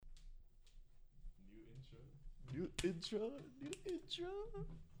New intro.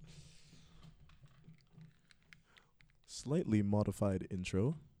 Slightly modified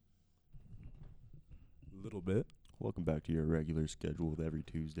intro. A little bit. Welcome back to your regular schedule of every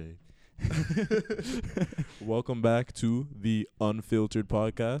Tuesday. Welcome back to the Unfiltered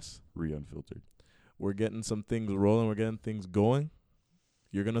podcast. Unfiltered. We're getting some things rolling. We're getting things going.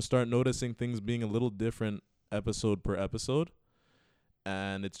 You're going to start noticing things being a little different episode per episode.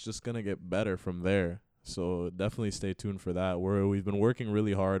 And it's just going to get better from there. So definitely stay tuned for that. We've been working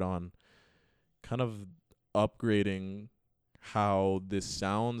really hard on kind of upgrading how this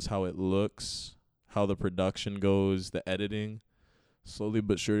sounds, how it looks, how the production goes, the editing, slowly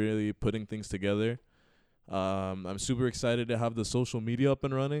but surely putting things together. I'm super excited to have the social media up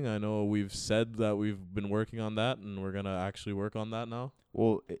and running. I know we've said that we've been working on that, and we're going to actually work on that now.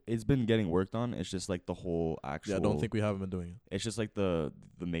 Well, it's been getting worked on. It's just like the whole actual... Yeah, I don't think we haven't been doing it. It's just like the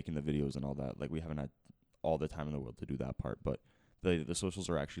making the videos and all that. Like, we haven't had all the time in the world to do that part. But the socials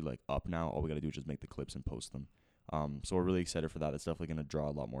are actually, like, up now. All we got to do is just make the clips and post them. So we're really excited for that. It's definitely going to draw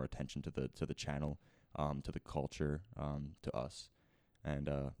a lot more attention to the channel, to the culture, to us. And,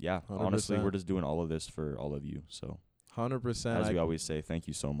 yeah, 100%. Honestly, we're just doing all of this for all of you. So 100%. As we always say, thank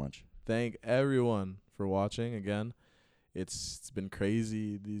you so much. Thank everyone for watching again. It's been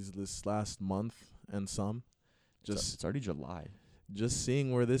crazy this last month and some. It's already July. Just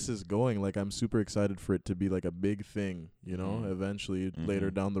seeing where this is going, like, I'm super excited for it to be like a big thing, you know, eventually later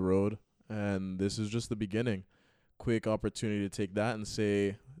down the road. And this is just the beginning. Quick opportunity to take that and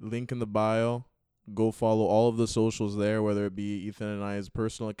say, link in the bio. Go follow all of the socials there, whether it be Ethan and I's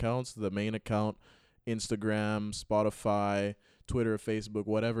personal accounts, the main account, Instagram, Spotify, Twitter, Facebook,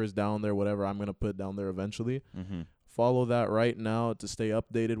 whatever is down there, whatever I'm going to put down there eventually. Follow that right now to stay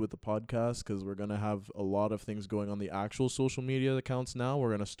updated with the podcast, because we're going to have a lot of things going on the actual social media accounts now. We're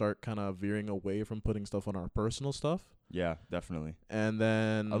going to start kind of veering away from putting stuff on our personal stuff. Yeah, definitely. And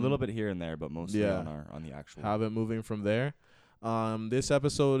then a little bit here and there, but mostly on the actual. Have it moving from there. This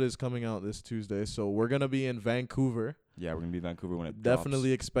episode is coming out this Tuesday, so we're going to be in Vancouver. Yeah, we're going to be in Vancouver when it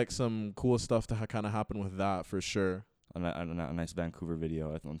Definitely expect some cool stuff to kind of happen with that for sure. A nice Vancouver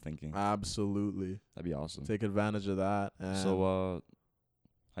video, I'm thinking. Absolutely. That'd be awesome. Take advantage of that. So,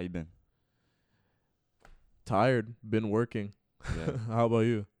 how you been? Tired. Been working. Yeah. How about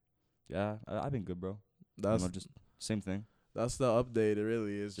you? Yeah, I've been good, bro. That's just same thing. That's the update. It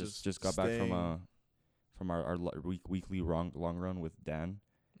really is. Just got back from our weekly long run with Dan,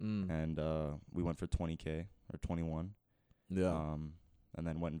 and we went for 20K or 21. Yeah. And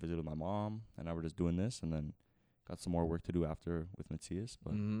then went and visited my mom, and now we're just doing this, and then got some more work to do after with Matthias.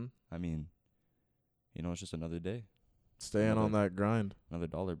 But I mean, you know, it's just another day. Staying on that grind. Another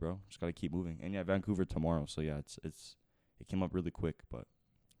 $1, bro. Just gotta keep moving. And yeah, Vancouver tomorrow. So yeah, it came up really quick, but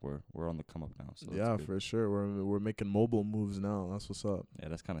we're on the come up now. So yeah, for sure. We're making mobile moves now. That's what's up. Yeah,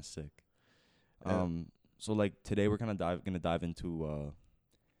 that's kind of sick. Yeah. So like today we're gonna dive into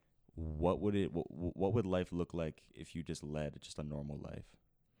what would life look like if you just led just a normal life?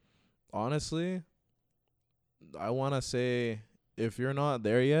 Honestly, I want to say, if you're not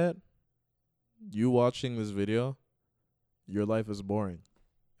there yet, you watching this video, your life is boring.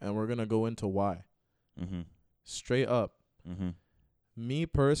 And we're going to go into why. Straight up. Me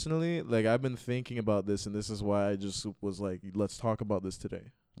personally, like, I've been thinking about this, and this is why I just was like, let's talk about this today.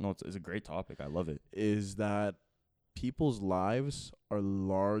 No, it's a great topic. I love it. Is that people's lives are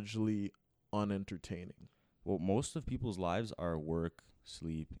largely unentertaining. Well, most of people's lives are work,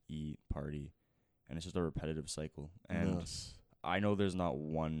 sleep, eat, party. And it's just a repetitive cycle. And yes. I know there's not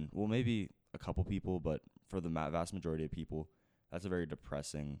one, well, maybe a couple people, but for the vast majority of people, that's a very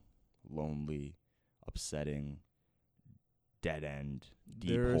depressing, lonely, upsetting, dead-end,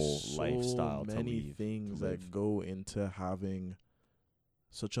 deep hole lifestyle to leave. There's so many things that go into having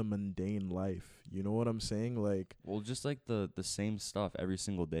such a mundane life. You know what I'm saying? Like, well, just like the same stuff every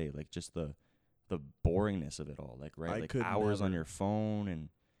single day. Like, just the boringness of it all. Like, right? Like, hours on your phone and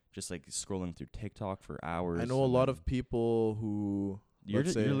just like scrolling through TikTok for hours. I know a lot of people who you're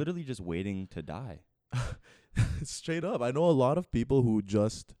literally just waiting to die. Straight up. I know a lot of people who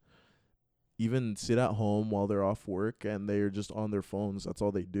just even sit at home while they're off work and they're just on their phones. That's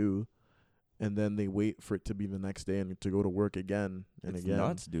all they do. And then they wait for it to be the next day and to go to work again and it's again.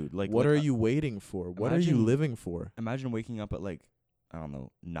 Nuts, dude. Like, what are you waiting for? What are you living for? Imagine waking up at like, I don't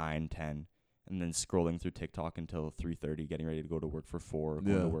know, 9, 10. And then scrolling through TikTok until 3:30, getting ready to go to work for 4,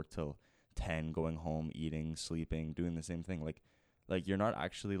 going to work till 10, going home, eating, sleeping, doing the same thing. Like you're not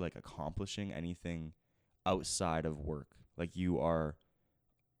actually like accomplishing anything outside of work. Like, you are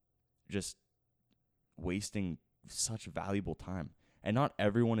just wasting such valuable time. And not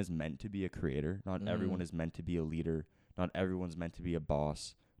everyone is meant to be a creator. Not everyone is meant to be a leader. Not everyone's meant to be a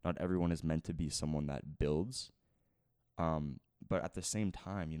boss. Not everyone is meant to be someone that builds. But at the same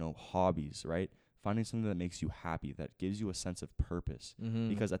time, hobbies, right? Finding something that makes you happy, that gives you a sense of purpose.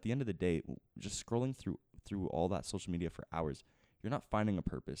 Because at the end of the day, just scrolling through all that social media for hours, you're not finding a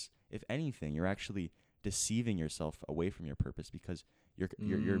purpose. If anything, you're actually deceiving yourself away from your purpose because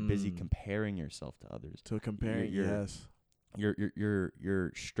you're busy comparing yourself to others. To compare, yes.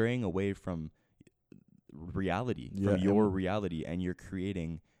 You're straying away from reality, from your reality, and you're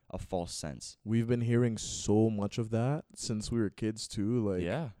creating a false sense. We've been hearing so much of that since we were kids too. Like,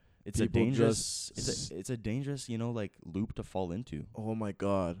 yeah, it's a dangerous, it's a dangerous, loop to fall into. Oh my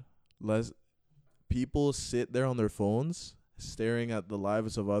God, people sit there on their phones staring at the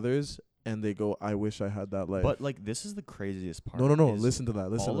lives of others, and they go, "I wish I had that life." But this is the craziest part. No. Listen to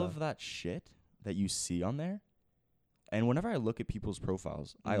that. All of that shit that you see on there, and whenever I look at people's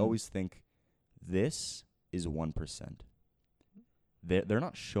profiles, I always think, this is 1%. They're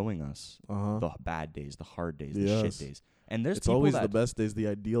not showing us the bad days, the hard days, the shit days. And there's people always the best days, the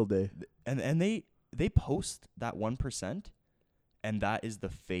ideal day. And they post that 1%, and that is the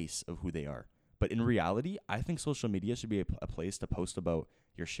face of who they are. But in reality, I think social media should be a place to post about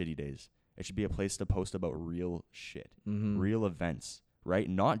your shitty days. It should be a place to post about real shit, real events, right?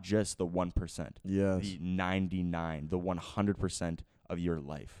 Not just the 1%. Yes. The 99, the 100% of your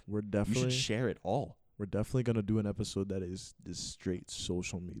life. You should share it all. We're definitely going to do an episode that is straight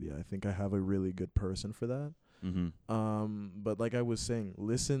social media. I think I have a really good person for that. But like I was saying,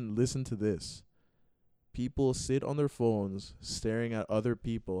 listen to this. People sit on their phones staring at other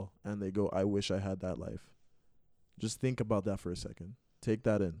people and they go, "I wish I had that life." Just think about that for a second. Take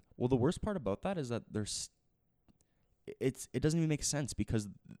that in. Well, the worst part about that is that it doesn't even make sense because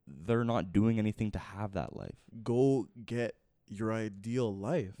they're not doing anything to have that life. Go get your ideal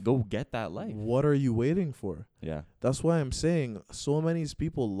life. Go get that life. What are you waiting for? Yeah. That's why I'm saying so many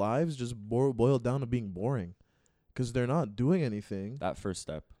people's lives just boil down to being boring because they're not doing anything. That first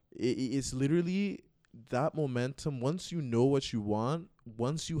step. It's literally that momentum. Once you know what you want,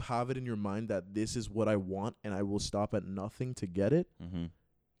 once you have it in your mind that this is what I want and I will stop at nothing to get it,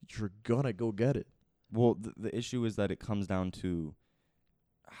 you're going to go get it. Well, the issue is that it comes down to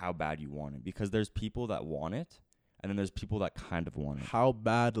how bad you want it because there's people that want it. And then there's people that kind of want it. How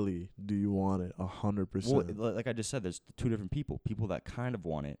badly do you want it? 100%. Well, like I just said, there's two different people. People that kind of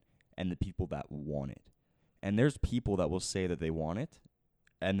want it and the people that want it. And there's people that will say that they want it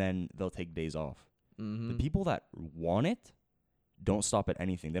and then they'll take days off. The people that want it don't stop at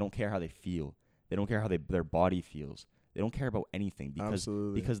anything. They don't care how they feel. They don't care how their body feels. They don't care about anything because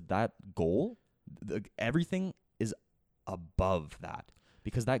that goal, everything is above that.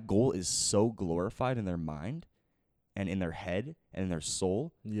 Because that goal is so glorified in their mind and in their head and in their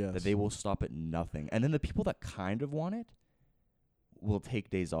soul that they will stop at nothing. And then the people that kind of want it will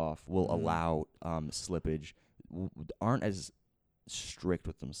take days off, will allow slippage, aren't as strict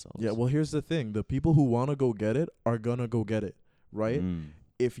with themselves. Yeah, well, here's the thing. The people who want to go get it are going to go get it, right?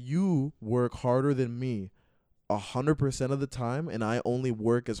 If you work harder than me 100% of the time and I only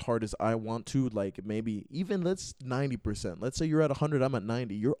work as hard as I want to, like maybe even let's 90%. Let's say you're at 100, I'm at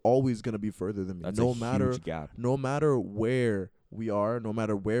 90. You're always going to be further than me. That's a huge gap. No matter where we are, no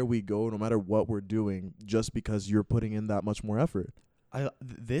matter where we go, no matter what we're doing, just because you're putting in that much more effort.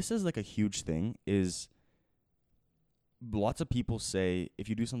 This is like a huge thing is lots of people say if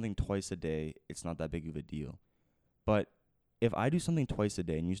you do something twice a day, it's not that big of a deal. But if I do something twice a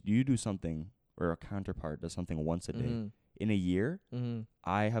day and you do something or a counterpart does something once a day, in a year,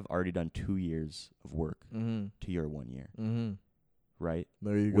 I have already done 2 years of work to your 1 year. Right?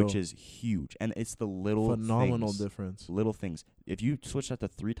 There you go. Which is huge. And it's the phenomenal difference. Little things. If you switch that to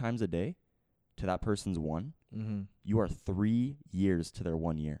 3 times a day to that person's 1, you are 3 years to their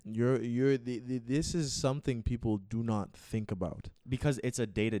 1 year. This is something people do not think about. Because it's a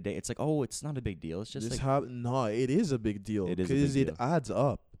day-to-day. It's like, oh, it's not a big deal. It's just no, it is a big deal. It is a big deal. Because it adds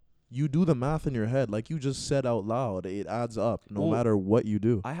up. You do the math in your head. Like you just said out loud, it adds up no matter what you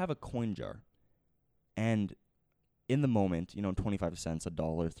do. I have a coin jar. And in the moment, 25 cents, $1,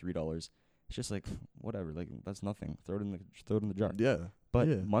 $3, it's just like, whatever. Like, that's nothing. Throw it in the jar. Yeah.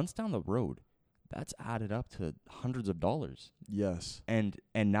 But months down the road, that's added up to hundreds of dollars. Yes. And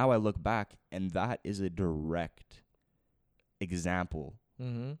now I look back, and that is a direct example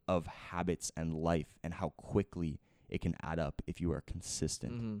of habits and life and how quickly it can add up if you are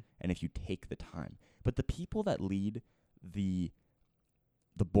consistent and if you take the time. But the people that lead the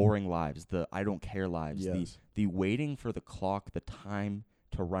boring lives, the I don't care lives, the waiting for the clock, the time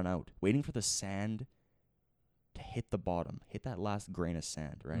to run out, waiting for the sand to hit the bottom, hit that last grain of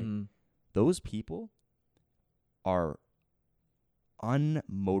sand, right? Mm. Those people are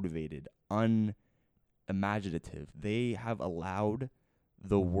unmotivated, unimaginative. They have allowed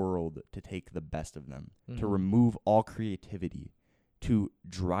the world to take the best of them, to remove all creativity, to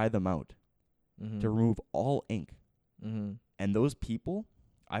dry them out, to remove all ink. And those people,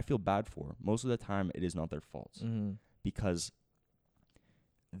 I feel bad for. Most of the time, it is not their faults because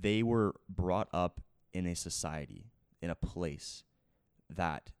they were brought up in a society, in a place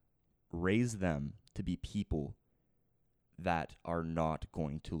that raised them to be people that are not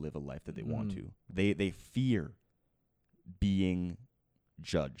going to live a life that they want to. They fear being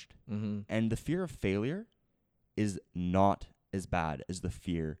judged. And the fear of failure is not as bad as the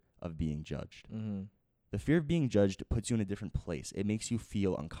fear of being judged. The fear of being judged puts you in a different place. It makes you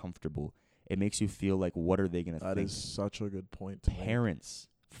feel uncomfortable. It makes you feel like, what are they going to think? That is such a good point to Parents,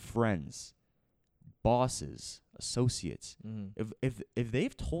 friends, bosses, associates. If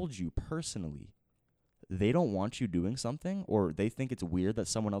they've told you personally they don't want you doing something, or they think it's weird that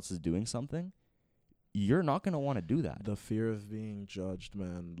someone else is doing something, you're not going to want to do that. The fear of being judged,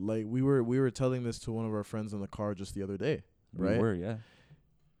 man. Like we were telling this to one of our friends in the car just the other day, right? We were, yeah.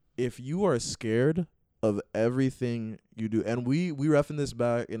 If you are scared of everything you do, and we referenced this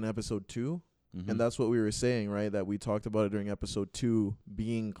back in episode 2, and that's what we were saying, right? That we talked about it during episode 2,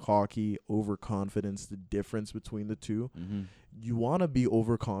 being cocky, overconfidence, the difference between the two. You want to be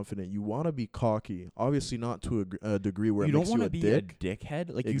overconfident. You want to be cocky. Obviously not to a degree where you it makes you a be dick. a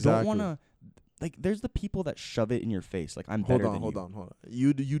dickhead. Like, Exactly. you don't want to, like, there's the people that shove it in your face. Like, I'm better than you. Hold on.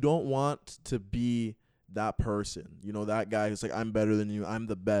 You don't want to be that person. You know, that guy who's like, I'm better than you. I'm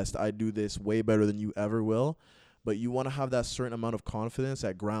the best. I do this way better than you ever will. But you want to have that certain amount of confidence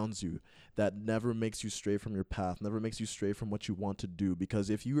that grounds you, that never makes you stray from your path, never makes you stray from what you want to do.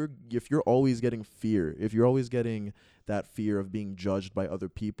 Because if you're always getting fear, if you're always getting that fear of being judged by other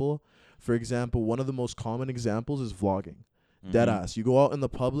people, for example, one of the most common examples is vlogging. Deadass. You go out in the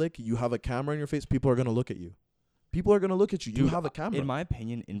public, you have a camera in your face, people are going to look at you. People are going to look at you. Dude, you have a camera. In my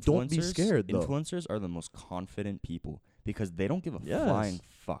opinion, influencers, don't be scared, though. Influencers are the most confident people because they don't give a Yes. flying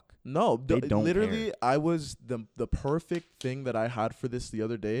fuck. No, They don't literally, care. I was the perfect thing that I had for this the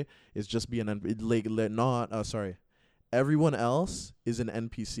other day is just be everyone else is an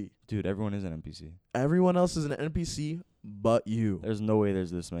NPC. Dude, everyone is an NPC. Everyone else is an NPC but you. There's no way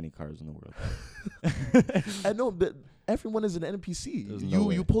there's this many cars in the world. I know, but everyone is an NPC. There's no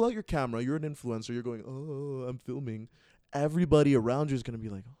way. You pull out your camera, you're an influencer, you're going, oh, I'm filming. Everybody around you is going to be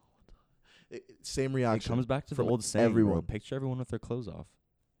like, oh, what the? Same reaction. It comes back to the from old saying, everyone. bro. Picture everyone with their clothes off.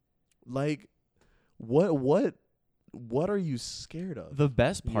 Like, what are you scared of? The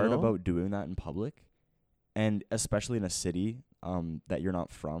best part know? about doing that in public, and especially in a city that you're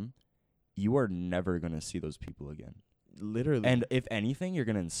not from, you are never going to see those people again. Literally. And if anything, you're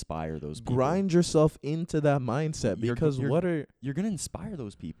going to inspire those people. Grind yourself into that mindset because you're what you're going to inspire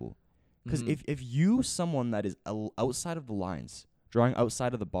those people. Because if you, someone that is outside of the lines, drawing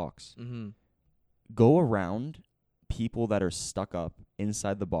outside of the box, go around people that are stuck up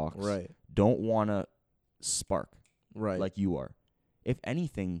inside the box, right, don't want to spark, right, like you are. If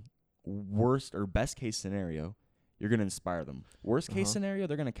anything, worst or best case scenario, you're going to inspire them. Worst case scenario,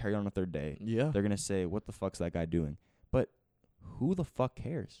 they're going to carry on with their day. Yeah. They're going to say, what the fuck's that guy doing? But who the fuck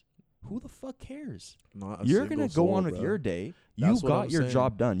cares? Who the fuck cares? You're going to go on with your day. You got your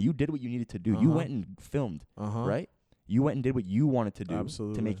job done. You did what you needed to do. You went and filmed, right? You went and did what you wanted to do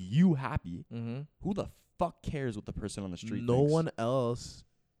to make you happy. Who the fuck cares what the person on the street thinks? No one else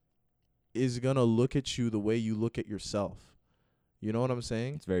is going to look at you the way you look at yourself. You know what I'm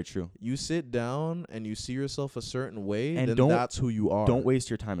saying? It's very true. You sit down and you see yourself a certain way, and then that's who you are. Don't waste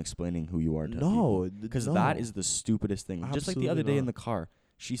your time explaining who you are to people. Because that is the stupidest thing. Absolutely. Just like the other day in the car,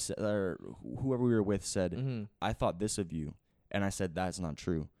 she said, or whoever we were with said, I thought this of you. And I said, that's not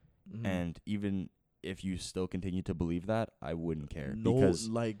true. And even if you still continue to believe that, I wouldn't care. Because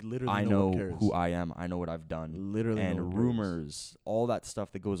literally I no one know cares. who I am. I know what I've done. Literally and no one rumors, all that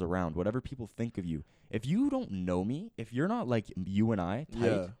stuff that goes around, whatever people think of you. If you don't know me, if you're not like you and I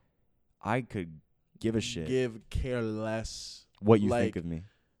tight, I could give a shit. Care less what you think of me.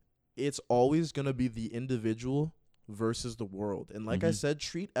 It's always going to be the individual versus the world. And like I said,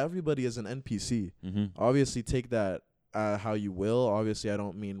 treat everybody as an NPC. Obviously, take that how you will. Obviously, I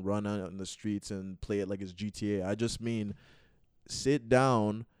don't mean run out in the streets and play it like it's GTA. I just mean sit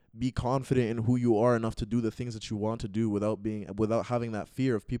down, be confident in who you are enough to do the things that you want to do without having that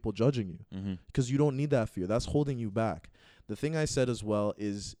fear of people judging you. Because you don't need that fear. That's holding you back. The thing I said as well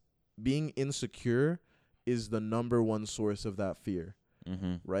is being insecure is the number one source of that fear.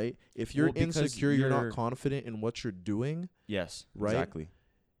 right? If you're Well, because insecure, you're not confident in what you're doing, Yes, right? exactly.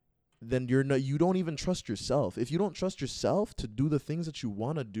 Then you don't even trust yourself. If you don't trust yourself to do the things that you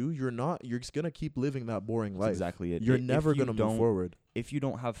want to do, you're just going to keep living that boring That's life. exactly it. You're never going to move forward. If you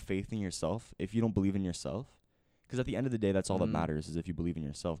don't have faith in yourself, if you don't believe in yourself, because at the end of the day, that's all that matters, is if you believe in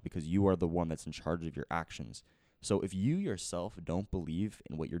yourself, because you are the one that's in charge of your actions. So if you yourself don't believe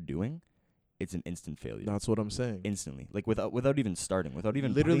in what you're doing, it's an instant failure. That's what I'm saying. Instantly. Like without even starting, without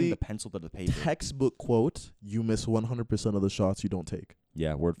even Literally, putting the pencil to the paper. Textbook quote, you miss 100% of the shots you don't take.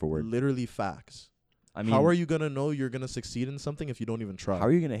 Yeah, word for word. Literally facts. I mean, how are you going to know you're going to succeed in something if you don't even try? How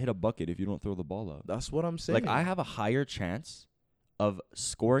are you going to hit a bucket if you don't throw the ball out? That's what I'm saying. Like, I have a higher chance of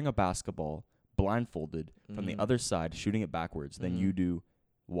scoring a basketball blindfolded from the other side, shooting it backwards, than you do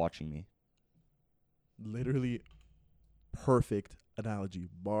watching me. Literally perfect analogy,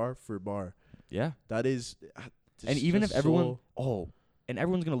 bar for bar. Yeah. That is. And even if everyone, and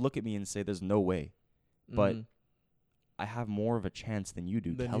everyone's going to look at me and say there's no way, but I have more of a chance than you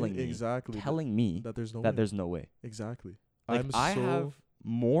do telling me that there's no way. Exactly. Like, I have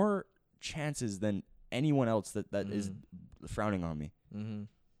more chances than anyone else that is frowning on me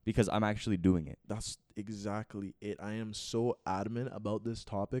because I'm actually doing it. That's exactly it. I am so adamant about this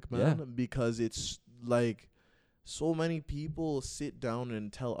topic, man, because it's like so many people sit down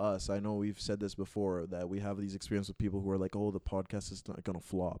and tell us, I know we've said this before, that we have these experiences with people who are like, oh, the podcast is not going to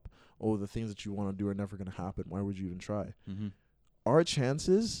flop. Oh, the things that you want to do are never going to happen. Why would you even try? Our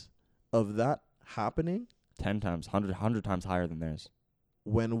chances of that happening 10 times, 100 times higher than theirs.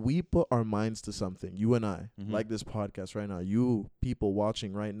 When we put our minds to something, you and I, like this podcast right now, you people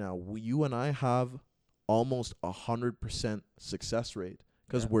watching right now, you and I have almost 100% success rate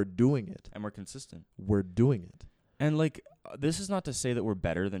because we're doing it. And we're consistent. We're doing it. And like, this is not to say that we're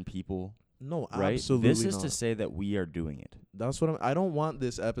better than people. No, right? Absolutely This is not. to say that we are doing it. That's what I don't want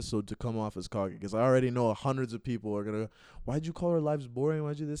this episode to come off as cocky because I already know hundreds of people are going to, why'd you call our lives boring?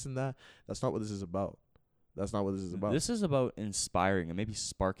 Why'd you this and that? That's not what this is about. That's not what this is about. This is about inspiring and maybe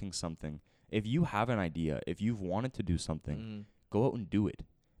sparking something. If you have an idea, if you've wanted to do something, go out and do it.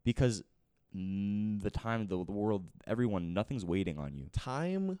 Because the time, the world, everyone, nothing's waiting on you.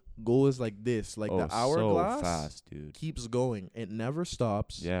 Time goes like this. Like the hourglass so fast, dude. Keeps going. It never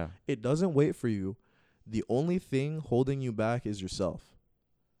stops. Yeah. It doesn't wait for you. The only thing holding you back is yourself.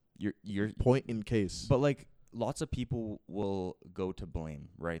 Your point in case. But like, lots of people will go to blame,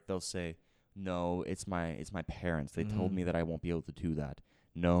 right? They'll say, no, it's my parents. They told me that I won't be able to do that.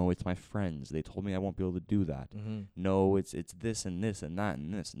 No, it's my friends. They told me I won't be able to do that. No, it's this and this and that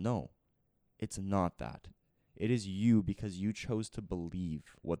and this. No, it's not that. It is you because you chose to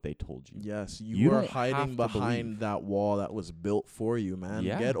believe what they told you. Yes, you are hiding behind that wall that was built for you, man.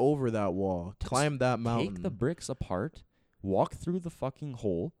 Yeah. Get over that wall. Climb that mountain. Take the bricks apart. Walk through the fucking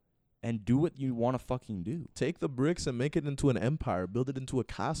hole. And do what you want to fucking do. Take the bricks and make it into an empire. Build it into a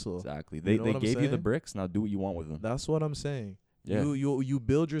castle. Exactly. They gave you the bricks. Now do what you want with them. That's what I'm saying. Yeah. You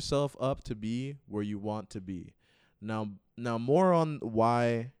build yourself up to be where you want to be. Now more on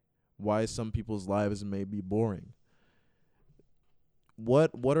why some people's lives may be boring.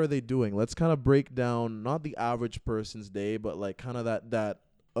 What are they doing? Let's kind of break down not the average person's day, but like kind of that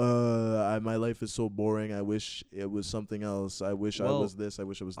my life is so boring. I wish it was something else. I wish I was this. I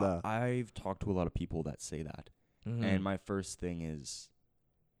wish I was that. I've talked to a lot of people that say that. And my first thing is,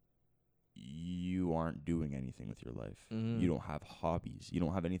 you aren't doing anything with your life. You don't have hobbies. You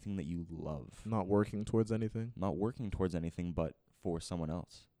don't have anything that you love. Not working towards anything. Not working towards anything but for someone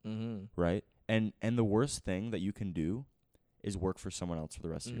else. Right? And the worst thing that you can do is work for someone else for the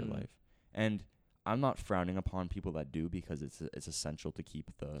rest of your life. And I'm not frowning upon people that do because it's essential to keep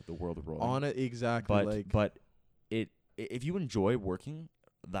the world rolling. On it, exactly. But if you enjoy working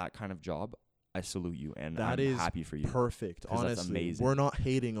that kind of job, I salute you and I'm happy for you. Perfect. Honestly, that's amazing. We're not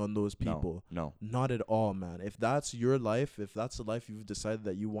hating on those people. No, not at all, man. If that's your life, if that's the life you've decided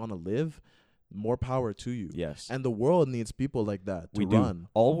that you want to live, more power to you. Yes. And the world needs people like that to run.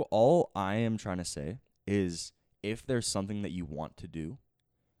 All I am trying to say is, if there's something that you want to do,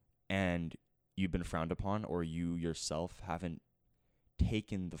 and you've been frowned upon, or you yourself haven't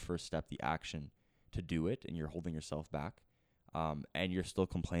taken the first step, the action to do it, and you're holding yourself back, and you're still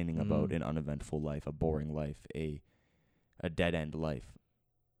complaining about an uneventful life, a boring life, a dead-end life,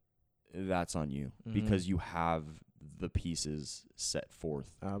 that's on you because you have the pieces set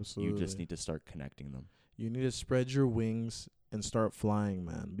forth. Absolutely. You just need to start connecting them. You need to spread your wings and start flying,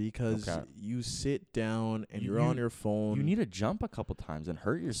 man, because you sit down and you're on your phone. You need to jump a couple times and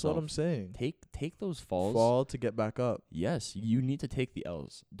hurt yourself. That's what I'm saying. Take those falls. Fall to get back up. Yes, you need to take the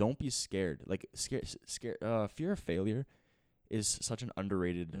L's. Don't be scared. Like fear of failure is such an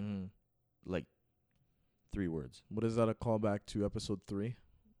underrated, like, 3 words. What is that a callback to episode 3?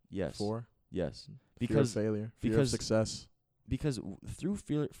 Yes. 4? Yes. Fear of failure. Fear of success. Because through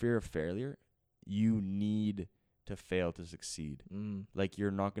fear of failure, you need to fail to succeed. Like,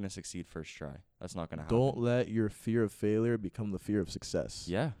 you're not going to succeed first try. That's not going to happen. Don't let your fear of failure become the fear of success.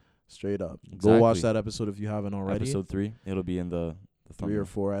 Yeah. Straight up. Exactly. Go watch that episode if you haven't already. Episode 3. It'll be in the 3 or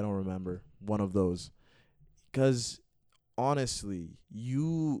 4. I don't remember. One of those. Because honestly,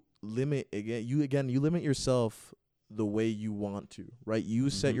 you limit yourself the way you want to, right? You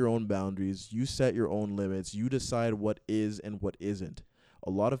set your own boundaries. You set your own limits. You decide what is and what isn't. A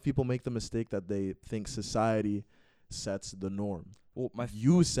lot of people make the mistake that they think society sets the norm. Well,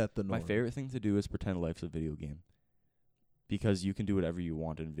 you set the norm. My favorite thing to do is pretend life's a video game. Because you can do whatever you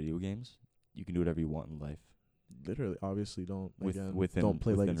want in video games. You can do whatever you want in life. Literally, obviously, don't don't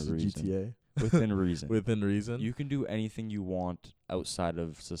play like it's a GTA. Within reason. Within reason. You can do anything you want outside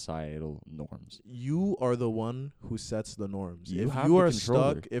of societal norms. You are the one who sets the norms. You if have you the are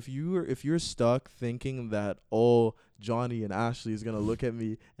controller. stuck, if you're stuck thinking that Johnny and Ashley is gonna look at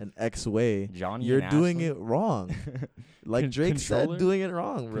me an X way, you're doing it wrong. Like Drake said, doing it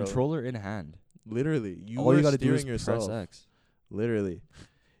wrong, bro. Controller in hand. Literally, all you gotta do is yourself. press X. Literally,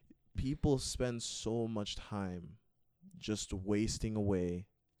 people spend so much time just wasting away,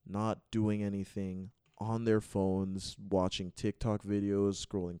 not doing anything, on their phones, watching TikTok videos,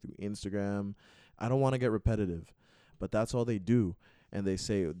 scrolling through Instagram. I don't want to get repetitive, but that's all they do. And they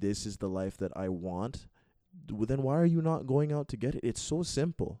say, this is the life that I want. Then why are you not going out to get it? It's so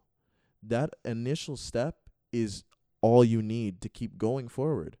simple. That initial step is all you need to keep going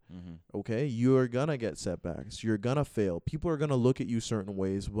forward. Okay? You're going to get setbacks. You're going to fail. People are going to look at you certain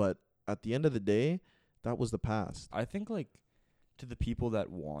ways, but at the end of the day, that was the past. I think, like, to the people that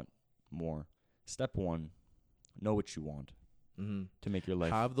want more, step 1, know what you want to make your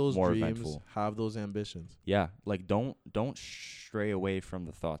life have those more dreams, eventful. Have those ambitions. Yeah, like, don't stray away from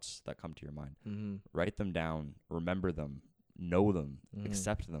the thoughts that come to your mind. Write them down, remember them, know them,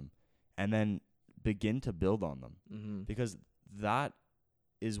 accept them, and then begin to build on them. Because that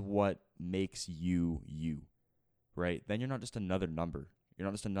is what makes you, right? Then you're not just another number. You're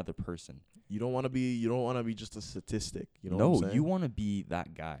not just another person. You don't want to be just a statistic. You know what I'm saying? You want to be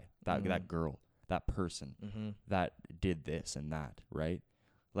that guy, that girl, that person that did this and that, right?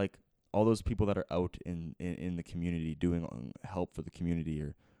 Like, all those people that are out in the community doing help for the community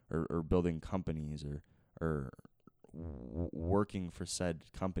or building companies or working for said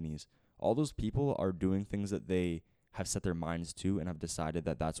companies. All those people are doing things that they have set their minds to and have decided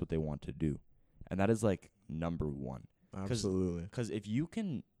that that's what they want to do. And that is, like, number 1. Absolutely. Because if you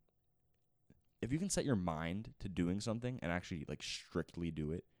can set your mind to doing something and actually, like, strictly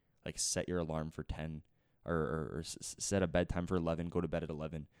do it, like, set your alarm for 10 or set a bedtime for 11, go to bed at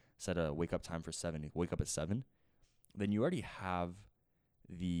 11, set a wake up time for 7, wake up at 7, then you already have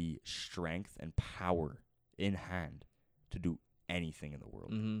the strength and power in hand to do anything in the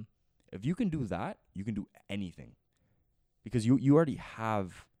world. If you can do that, you can do anything. Because you already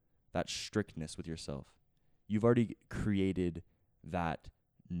have that strictness with yourself. You've already created that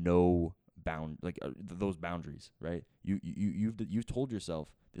those boundaries, right? You've told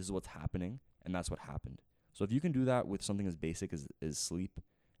yourself this is what's happening, and that's what happened. So if you can do that with something as basic as sleep,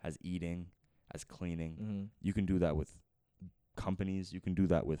 as eating, as cleaning, you can do that with companies. You can do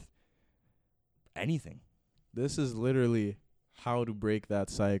that with anything. This is literally how to break that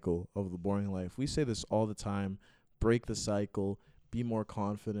cycle of the boring life. We say this all the time. Break the cycle. Be more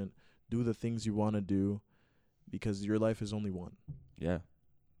confident. Do the things you want to do. Because your life is only one. Yeah.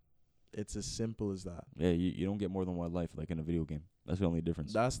 It's as simple as that. Yeah, you don't get more than one life like in a video game. That's the only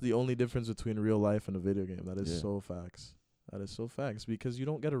difference. That's the only difference between real life and a video game. That is so facts. That is so facts. Because you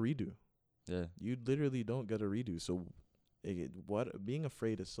don't get a redo. Yeah. You literally don't get a redo. So being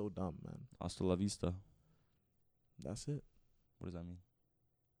afraid is so dumb, man. Hasta la vista. That's it. What does that mean?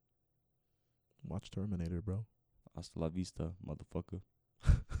 Watch Terminator, bro. Hasta la vista, motherfucker.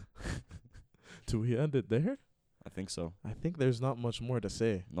 Do we end it there? I think so. I think there's not much more to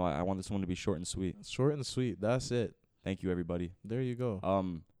say. No, I want this one to be short and sweet. Short and sweet. That's it. Thank you, everybody. There you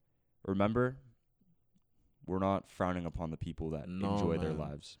go. Remember, we're not frowning upon the people that enjoy their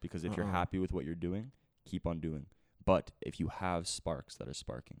lives. Because if you're happy with what you're doing, keep on doing. But if you have sparks that are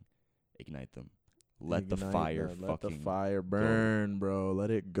sparking, ignite them. Let the fire burn, bro.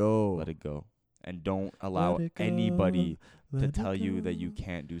 Let it go. Let it go. And don't allow anybody to tell you that you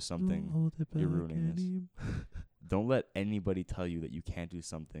can't do something. You're ruining this. Don't let anybody tell you that you can't do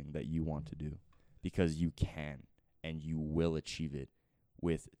something that you want to do. Because you can. And you will achieve it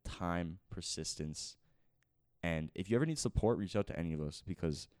with time, persistence, And if you ever need support, reach out to any of us,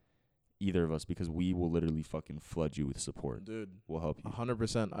 because either of us, because we will literally fucking flood you with support. Dude, We'll help you.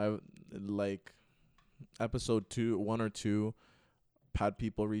 100%. I like episode 1 or 2 had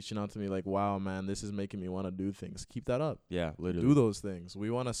people reaching out to me like, wow, man, this is making me want to do things. Keep that up. Yeah, literally. Do those things. We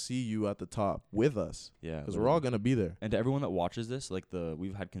want to see you at the top with us. Yeah, because we're all gonna be there. And to everyone that watches this, like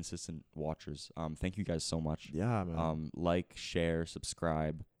we've had consistent watchers. Thank you guys so much. Yeah, man. Like, share,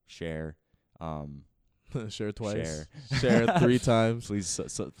 subscribe, share. Share twice. Share. Share 3 times. Please,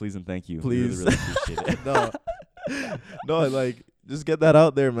 please, and thank you. Please. We really appreciate it. No, like, just get that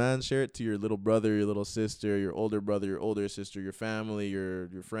out there, man. Share it to your little brother, your little sister, your older brother, your older sister, your family, your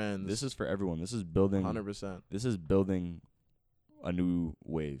friends. This is for everyone. This is building 100%. This is building a new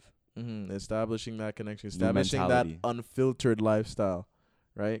wave. Establishing that connection, New establishing that mentality. unfiltered lifestyle,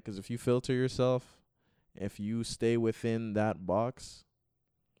 right? Because if you filter yourself, if you stay within that box,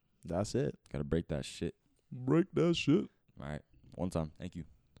 that's it. Gotta break that shit. Break that shit. All right. One time. Thank you.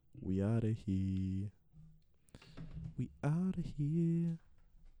 We outta here. We outta here.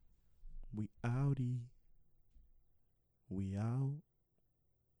 We outie. We out.